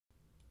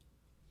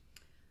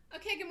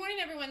Okay, good morning,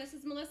 everyone. This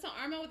is Melissa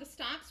Armo with the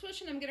Stock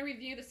Swoosh, and I'm going to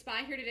review the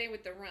SPY here today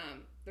with the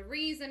room. The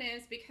reason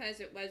is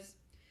because it was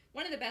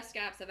one of the best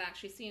gaps I've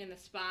actually seen in the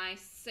SPY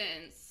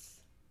since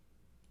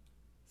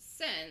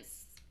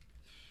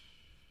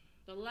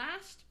the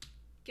last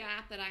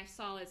gap that I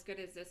saw as good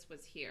as this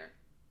was here,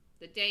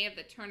 the day of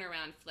the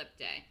turnaround flip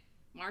day,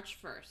 March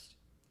 1st.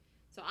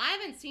 So I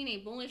haven't seen a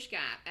bullish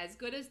gap as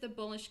good as the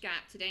bullish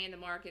gap today in the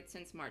market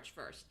since March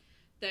 1st.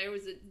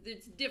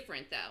 It's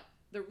different though.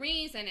 The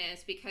reason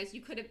is because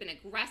you could have been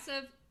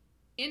aggressive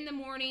in the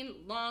morning,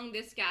 long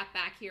this gap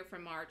back here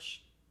from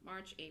March,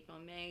 April,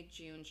 May,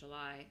 June,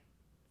 July,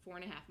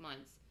 4.5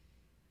 months.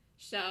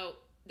 So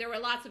there were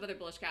lots of other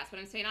bullish gaps, but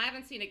I'm saying I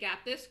haven't seen a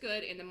gap this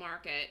good in the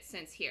market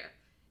since here.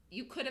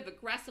 You could have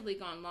aggressively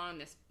gone long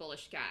this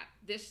bullish gap.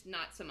 This,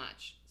 not so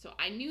much. So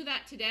I knew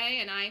that today,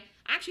 and I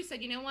actually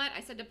said, you know what?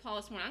 I said to Paul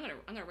this morning,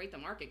 I'm gonna rate the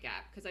market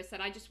gap, because I said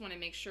I just want to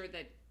make sure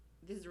that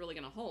this is really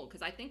gonna hold,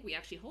 because I think we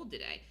actually hold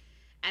today.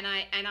 And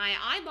I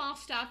eyeball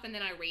stuff, and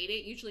then I rate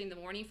it, usually in the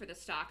morning for the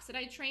stocks that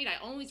I trade.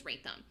 I always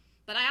rate them.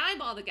 But I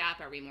eyeball the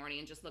gap every morning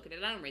and just look at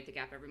it. I don't rate the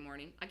gap every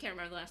morning. I can't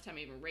remember the last time I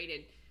even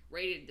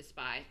rated the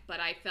SPY, but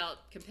I felt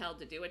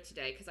compelled to do it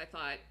today because I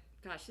thought,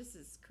 gosh, this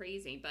is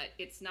crazy, but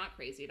it's not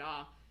crazy at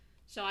all.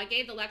 So I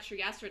gave the lecture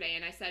yesterday,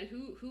 and I said,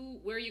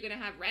 where are you going to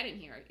have red in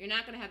here? You're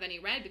not going to have any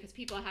red because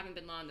people haven't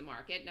been long the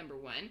market, number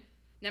one.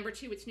 Number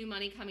two, it's new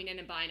money coming in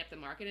and buying up the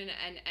market,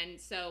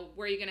 and so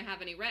where are you going to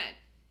have any red?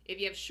 If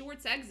you have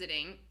shorts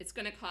exiting, it's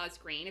going to cause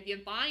green. If you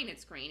have buying,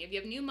 it's green. If you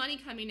have new money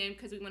coming in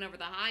because we went over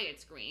the high,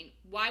 it's green.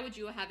 Why would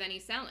you have any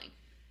selling?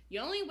 The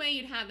only way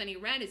you'd have any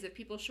red is if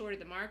people shorted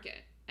the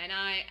market.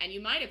 And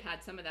you might have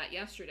had some of that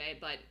yesterday,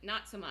 but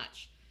not so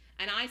much.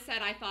 And I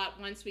said I thought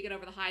once we get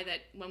over the high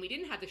that when we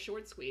didn't have the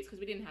short squeeze, because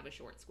we didn't have a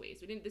short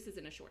squeeze. This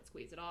isn't a short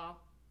squeeze at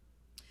all.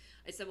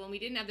 I said when we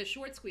didn't have the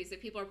short squeeze,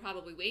 that people are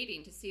probably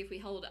waiting to see if we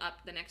hold up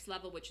the next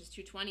level, which is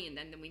 220, and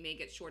then we may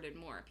get shorted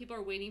more. People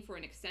are waiting for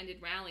an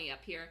extended rally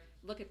up here.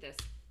 Look at this.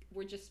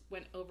 We just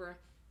went over.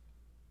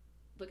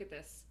 Look at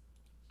this.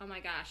 Oh my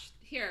gosh.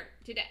 Here,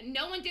 today,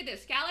 no one did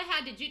this.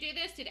 Galahad, did you do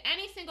this? Did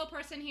any single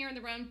person here in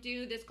the room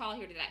do this call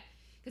here today?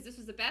 Because this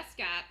was the best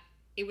gap.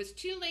 It was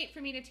too late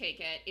for me to take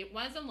it. It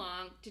was a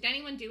long. Did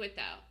anyone do it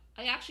though?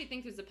 I actually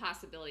think there's a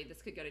possibility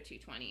this could go to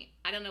 220.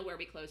 I don't know where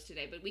we closed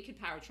today, but we could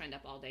power trend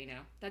up all day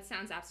now. That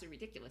sounds absolutely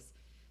ridiculous,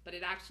 but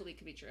it actually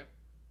could be true.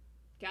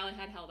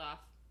 Galahad held off.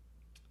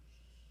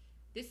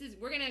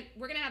 We're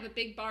gonna have a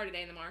big bar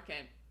today in the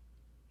market.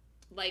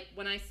 Like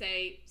when I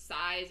say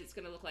size, it's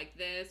gonna look like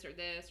this or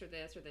this or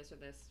this or this or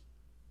this.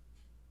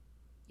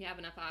 You have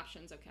enough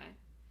options, okay?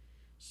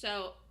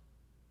 So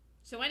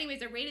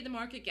anyways, I rated the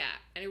market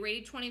gap, and I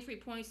rated 23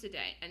 points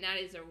today, and that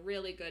is a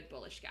really good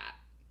bullish gap.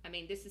 I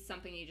mean, this is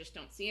something you just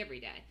don't see every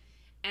day.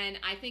 And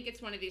I think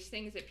it's one of these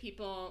things that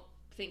people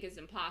think is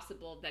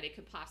impossible that it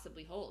could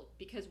possibly hold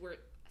because we're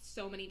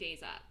so many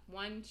days up.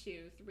 1,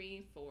 2,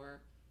 3,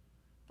 4,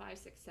 5,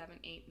 6, 7,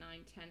 8, 9,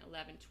 10,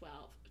 11, 12.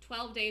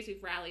 12 days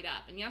we've rallied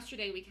up. And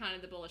yesterday we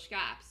counted the bullish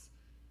gaps.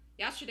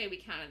 Yesterday we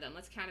counted them.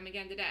 Let's count them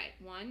again today.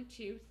 1,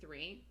 2,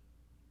 3,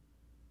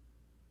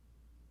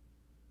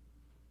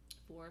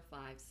 4,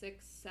 5,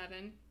 6,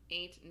 7,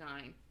 8,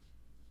 9.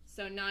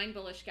 So 9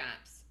 bullish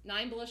gaps.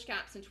 9 bullish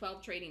gaps in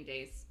 12 trading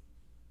days.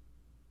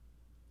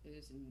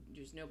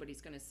 There's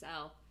nobody's going to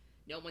sell.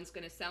 No one's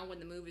going to sell when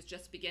the move is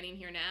just beginning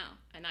here now.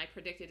 And I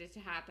predicted it to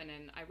happen,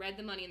 and I read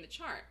the money in the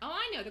chart. Oh,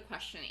 I know the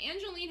question.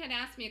 Angeline had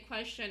asked me a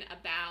question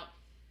about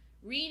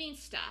reading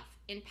stuff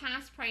in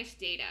past price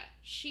data.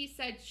 She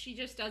said she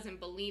just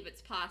doesn't believe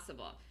it's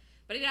possible.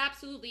 But it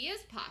absolutely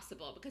is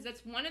possible because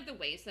that's one of the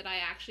ways that I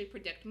actually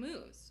predict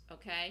moves,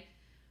 okay?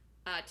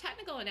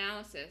 Technical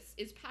analysis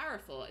is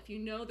powerful if you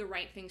know the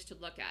right things to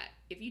look at.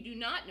 If you do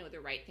not know the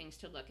right things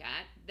to look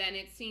at, then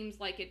it seems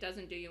like it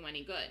doesn't do you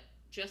any good,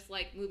 just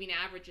like moving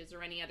averages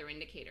or any other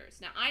indicators.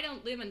 Now, I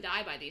don't live and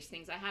die by these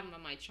things. I have them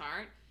on my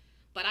chart,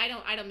 but I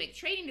don't make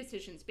trading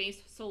decisions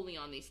based solely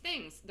on these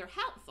things. They're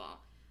helpful,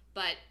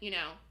 but you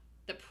know,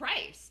 the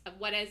price of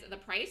what is the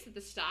price that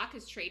the stock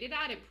is traded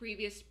at in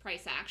previous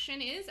price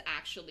action is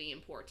actually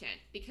important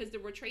because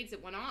there were trades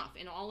that went off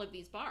in all of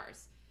these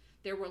bars.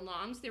 There were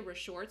longs, there were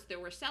shorts,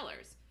 there were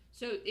sellers.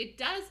 So it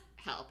does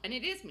help, and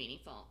it is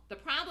meaningful. The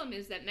problem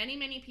is that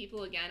many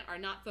people, again, are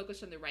not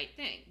focused on the right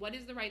thing. What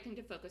is the right thing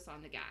to focus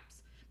on? The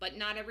gaps. But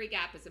not every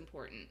gap is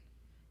important.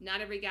 Not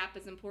every gap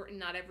is important.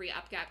 Not every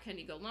up gap can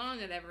you go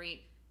long. Not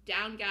every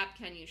down gap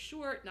can you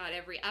short. Not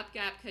every up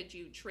gap could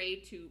you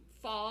trade to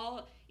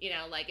fall. You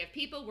know, like if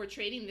people were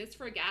trading this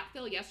for a gap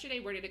fill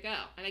yesterday, where did it go?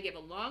 And I gave a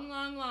long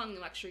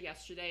lecture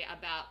yesterday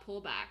about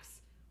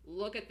pullbacks.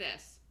 Look at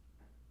this.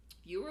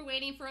 You were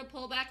waiting for a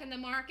pullback in the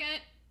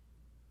market.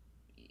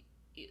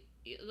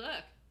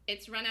 Look,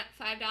 it's run up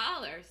 $5.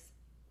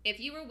 If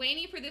you were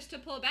waiting for this to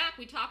pull back,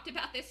 we talked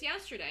about this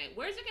yesterday.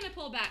 Where's it going to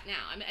pull back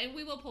now? I mean,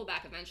 we will pull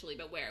back eventually,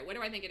 but where? Where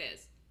do I think it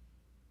is?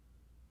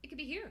 It could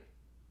be here.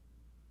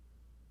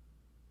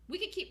 We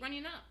could keep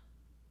running up.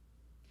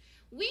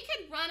 We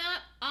could run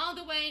up all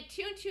the way to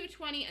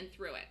 220 and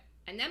through it,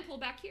 and then pull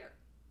back here.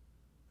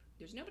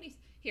 There's nobody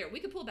here. We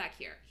could pull back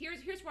here.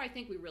 Here's where I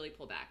think we really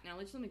pull back. Now let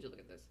me just look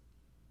at this.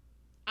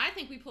 I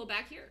think we pull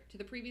back here to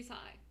the previous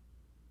high.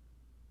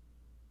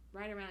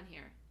 Right around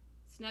here.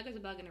 Snug as a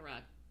bug in a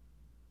rug.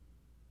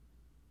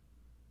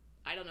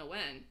 I don't know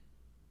when.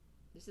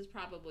 This is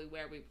probably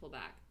where we pull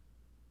back.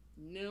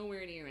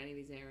 Nowhere near any of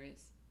these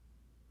areas.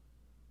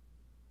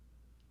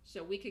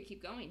 So we could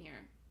keep going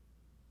here.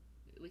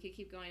 We could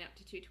keep going up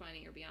to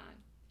 220 or beyond.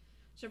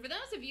 So for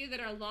those of you that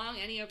are long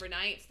any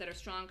overnights that are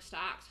strong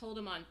stocks, hold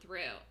them on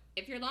through.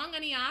 If you're long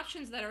any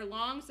options that are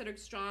longs, that are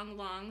strong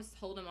longs,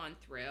 hold them on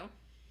through.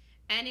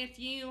 And if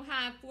you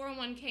have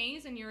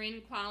 401ks and you're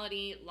in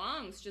quality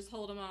longs, just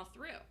hold them all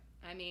through.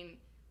 I mean,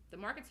 the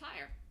market's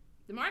higher.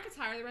 The market's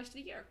higher the rest of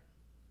the year.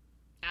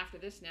 After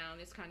this now,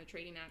 this kind of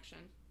trading action.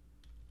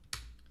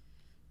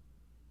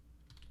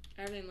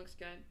 Everything looks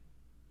good.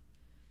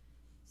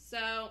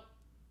 So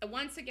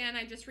once again,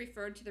 I just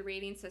referred to the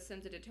rating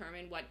system to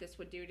determine what this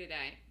would do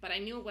today. But I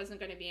knew it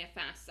wasn't going to be a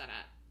fast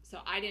setup. So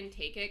I didn't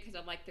take it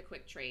because I like the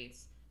quick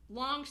trades.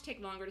 Longs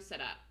take longer to set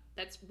up.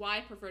 That's why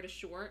I prefer to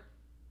short.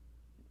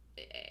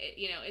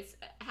 You know, it's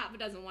half a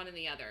dozen, one and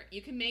the other.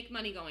 You can make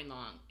money going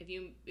long. If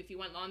you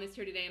went long this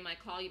here today in my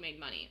call, you made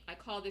money. I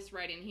called this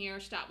right in here.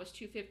 Stop was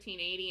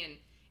 215.80, and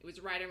it was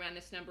right around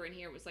this number in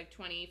here. It was like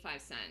 25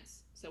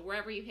 cents. So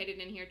wherever you hit it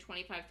in here,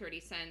 25, 30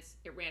 cents,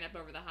 it ran up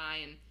over the high,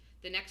 and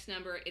the next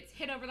number, it's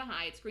hit over the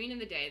high. It's green in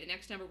the day. The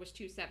next number was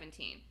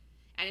 217.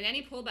 And in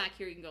any pullback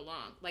here, you can go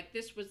long. Like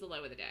this was the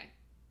low of the day.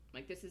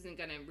 Like this isn't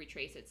going to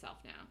retrace itself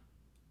now.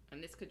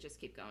 And this could just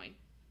keep going.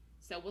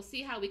 So we'll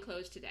see how we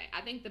close today.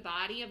 I think the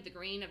body of the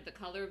green, of the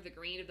color of the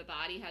green of the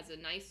body has a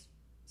nice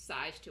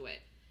size to it.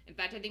 In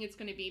fact, I think it's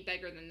going to be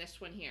bigger than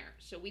this one here.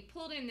 So we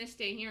pulled in this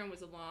day here and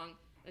was a long.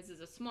 This is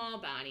a small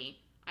body.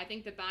 I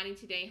think the body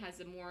today has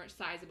a more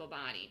sizable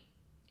body.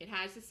 It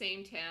has the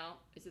same tail.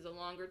 This is a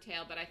longer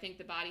tail, but I think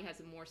the body has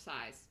a more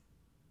size.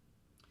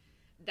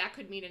 That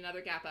could mean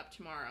another gap up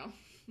tomorrow,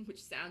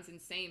 which sounds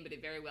insane, but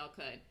it very well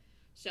could.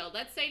 So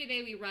let's say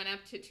today we run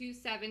up to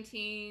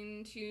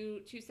 217,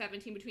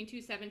 between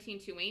 217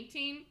 and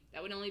 218.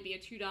 That would only be a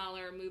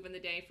 $2 move in the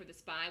day for the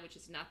SPY, which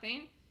is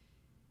nothing.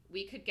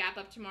 We could gap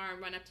up tomorrow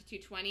and run up to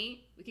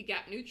 220. We could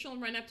gap neutral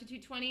and run up to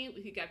 220.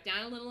 We could gap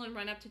down a little and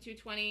run up to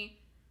 220.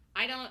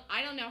 I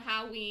don't know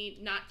how we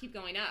not keep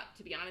going up,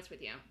 to be honest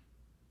with you.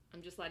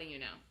 I'm just letting you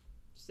know.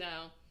 So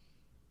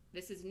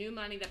this is new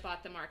money that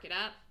bought the market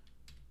up.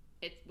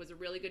 It was a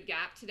really good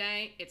gap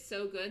today. It's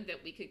so good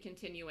that we could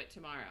continue it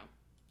tomorrow.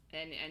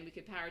 And we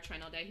could power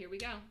trend all day. Here we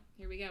go.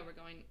 Here we go.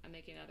 I'm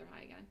making another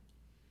high again.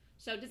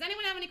 So does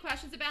anyone have any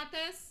questions about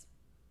this?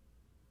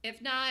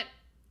 If not,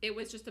 it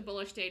was just a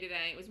bullish day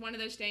today. It was one of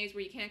those days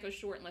where you can't go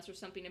short unless there's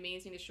something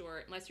amazing to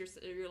short. Unless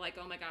you're like,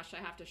 oh my gosh, I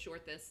have to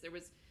short this. There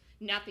was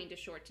nothing to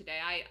short today.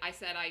 I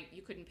said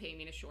you couldn't pay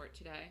me to short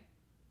today.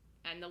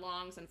 And the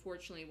longs,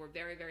 unfortunately, were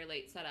very, very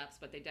late setups,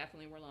 but they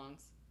definitely were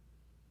longs.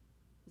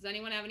 Does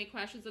anyone have any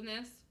questions on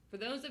this? For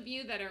those of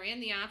you that are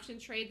in the option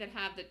trade that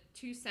have the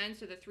 2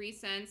 cents or the 3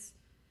 cents,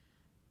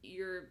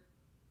 you're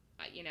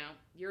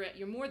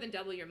more than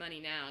double your money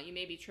now. You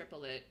maybe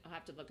triple it. I'll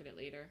have to look at it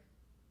later.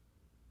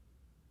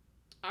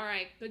 All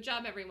right. Good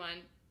job,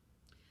 everyone.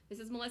 This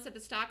is Melissa at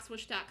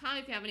thestockswoosh.com.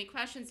 If you have any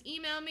questions,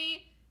 email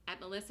me at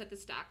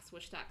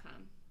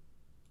melissa@thestockswoosh.com.